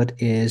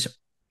output is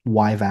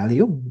y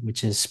value,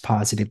 which is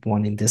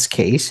 +1 in this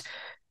case.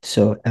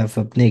 So f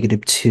of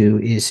 -2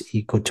 is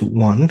equal to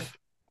 1.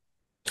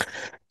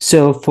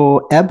 So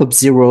for f of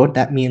 0,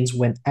 that means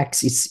when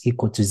x is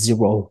equal to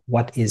 0,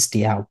 what is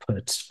the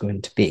output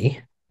going to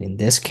be? In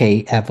this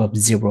case, f of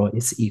 0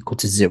 is equal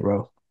to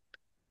 0.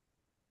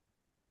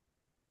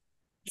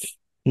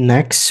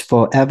 Next,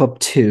 for f of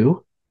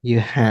 2, you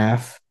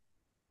have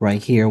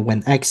right here,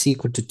 when x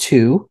equal to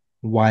 2,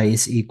 y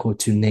is equal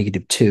to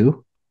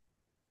 -2.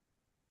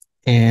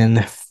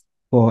 And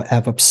for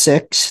f of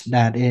 6,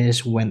 that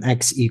is when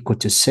x equal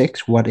to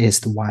 6, what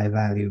is the y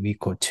value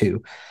equal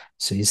to?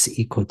 So it's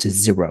equal to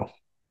 0.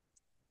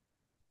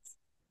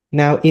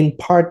 Now in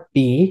part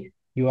B,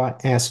 you are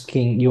asked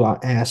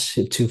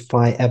to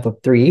find f of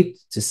 3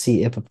 to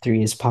see if of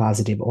 3 is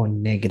positive or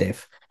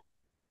negative.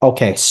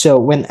 Okay, so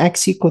when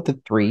x equal to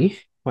 3,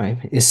 right,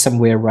 is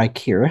somewhere right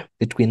here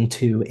between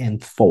 2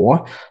 and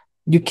 4,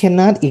 you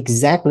cannot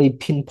exactly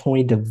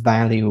pinpoint the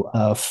value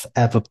of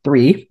f of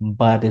 3,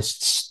 but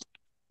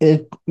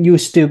you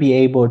still be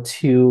able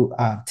to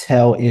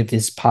tell if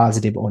it's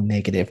positive or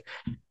negative.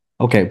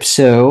 Okay,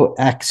 so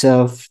x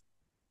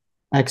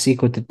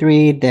equal to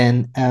 3,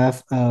 then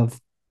f of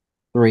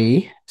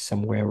 3,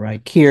 somewhere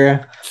right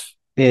here,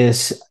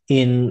 is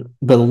in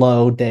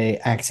below the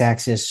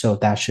x-axis, so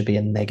that should be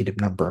a negative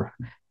number.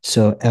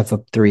 So f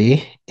of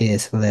 3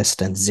 is less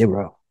than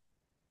 0.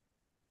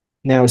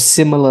 Now,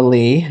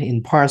 similarly,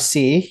 in part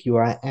C, you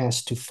are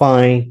asked to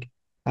find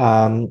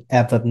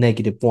f of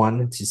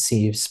 -1 to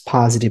see if it's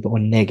positive or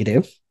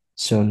negative.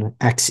 So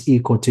x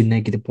equal to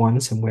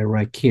 -1, somewhere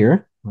right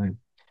here, right?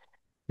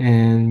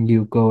 And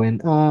you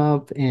going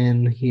up,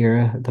 and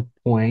here the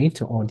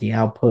point or the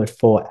output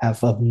for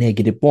f of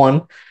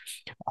 -1.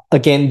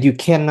 Again, you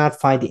cannot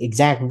find the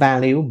exact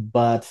value,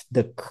 but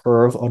the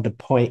curve or the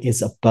point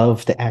is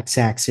above the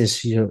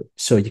x-axis,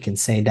 so you can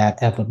say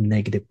that f of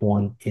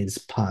 -1 is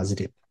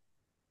positive.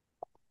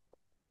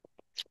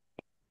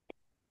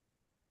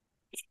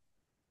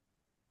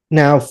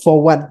 Now,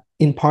 for what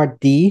in part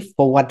D,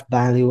 for what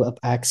value of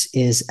x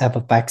is f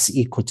of x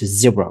equal to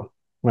 0,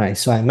 right?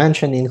 So I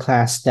mentioned in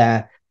class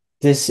that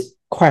this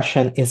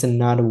question is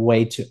another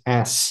way to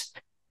ask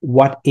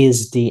what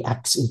is the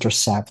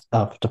x-intercept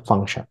of the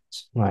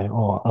functions, right,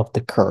 or of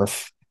the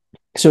curve.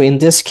 So in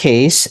this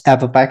case,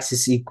 f of x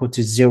is equal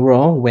to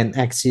 0 when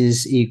x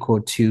is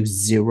equal to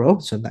 0,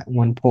 so that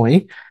one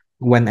point.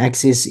 When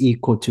x is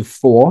equal to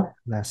 4,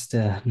 that's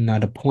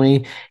another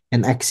point,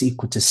 and x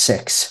equal to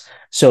 6.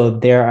 So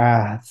there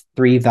are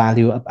 3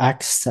 values of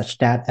x such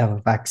that f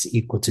of x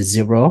equal to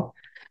 0.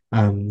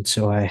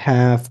 So I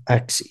have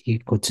x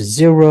equal to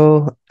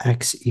 0,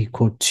 x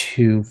equal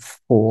to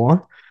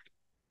 4,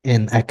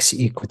 and x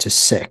equal to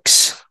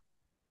 6.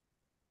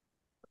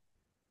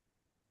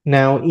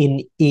 Now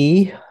in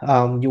E,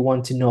 you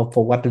want to know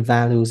for what the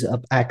values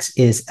of x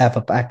is f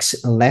of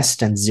x less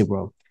than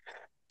 0.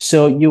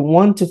 So you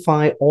want to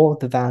find all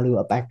the value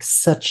of x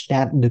such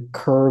that the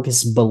curve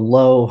is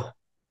below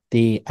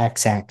the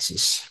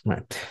x-axis,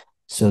 right?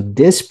 So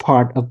this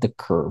part of the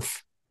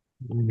curve,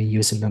 let me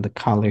use another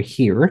color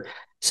here.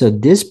 So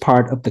this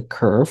part of the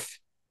curve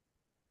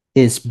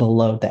is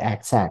below the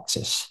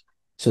x-axis.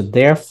 So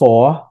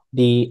therefore,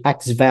 the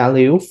x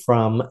value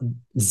from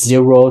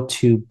 0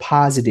 to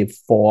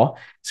 +4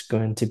 is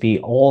going to be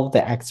all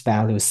the x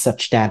values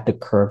such that the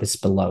curve is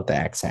below the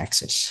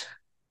x-axis.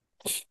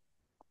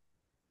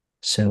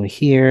 So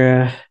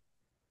here,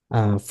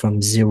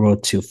 from 0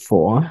 to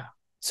 4,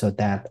 so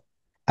that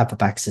f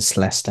of x is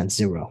less than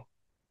 0.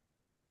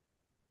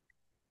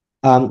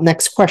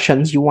 Next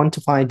questions, you want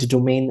to find the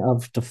domain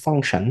of the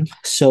function.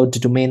 So the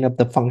domain of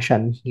the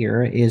function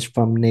here is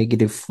from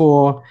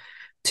 -4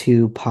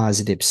 to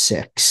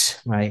 +6,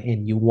 right?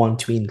 And you want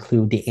to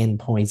include the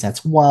endpoints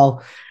as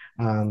well.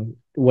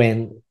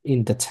 When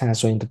in the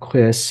test or in the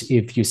quiz,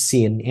 if you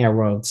see an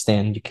arrow,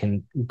 then you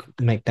can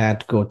make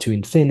that go to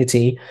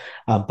infinity.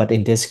 But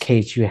in this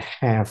case, you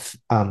have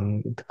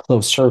the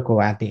closed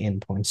circle at the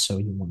endpoint, so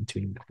you want to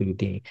include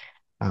the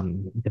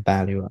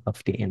value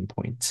of the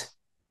endpoint.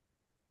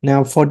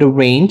 Now for the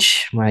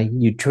range, right,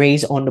 you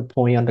trace on the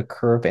point on the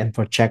curve and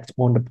project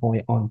on the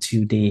point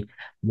onto the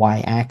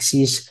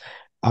y-axis.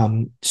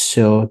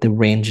 So the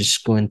range is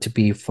going to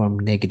be from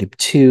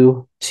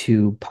 -2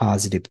 to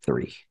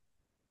 +3.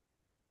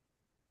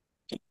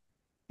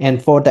 And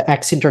for the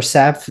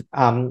x-intercept,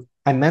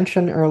 I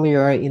mentioned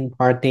earlier in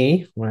part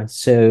A, right?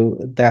 So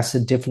that's a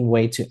different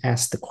way to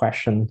ask the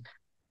question.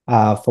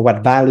 For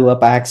what value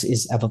of x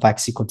is f of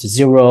x equal to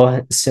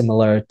 0,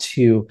 similar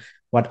to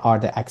what are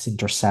the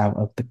x-intercept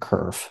of the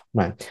curve,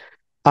 right?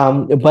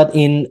 But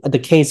in the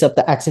case of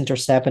the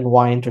x-intercept and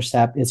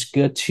y-intercept, it's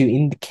good to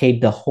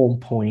indicate the home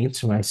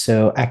point, right?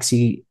 So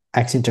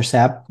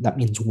x-intercept, that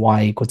means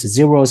y equal to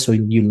 0. So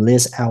you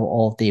list out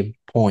all the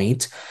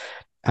points,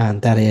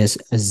 and that is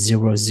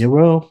 0,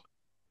 0,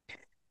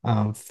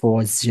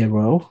 4,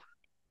 0,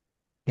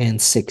 and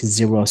 6,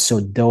 0. So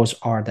those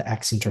are the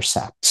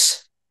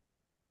x-intercepts.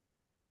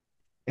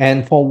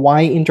 And for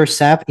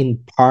y-intercept in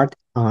part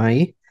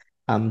I,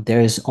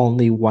 there is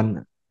only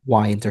one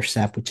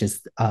y-intercept, which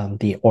is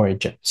the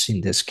origins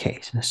in this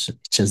case. So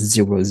it's just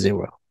 0,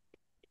 0.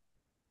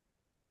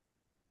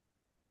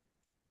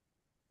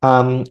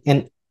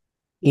 And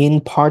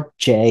in part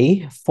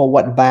J, for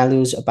what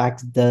values of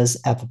x does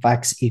f of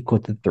x equal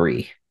to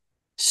 3?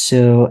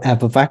 So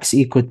f of x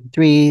equal to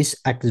 3,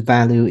 x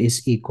value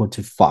is equal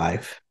to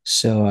 5.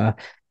 So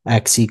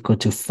x equal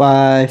to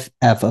 5,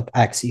 f of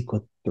x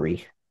equal to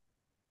 3.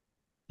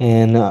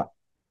 And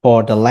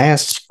for the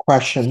last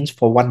questions,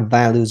 for what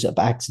values of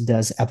x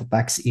does f of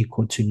x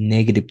equal to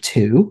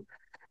 -2?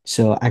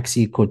 So x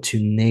equal to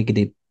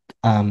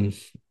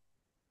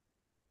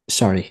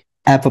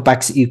f of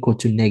x equal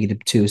to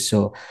 -2.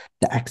 So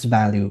the x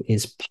value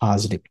is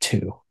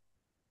 +2.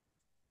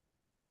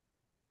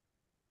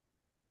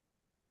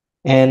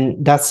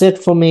 And that's it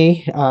for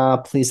me.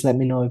 Please let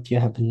me know if you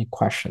have any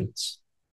questions.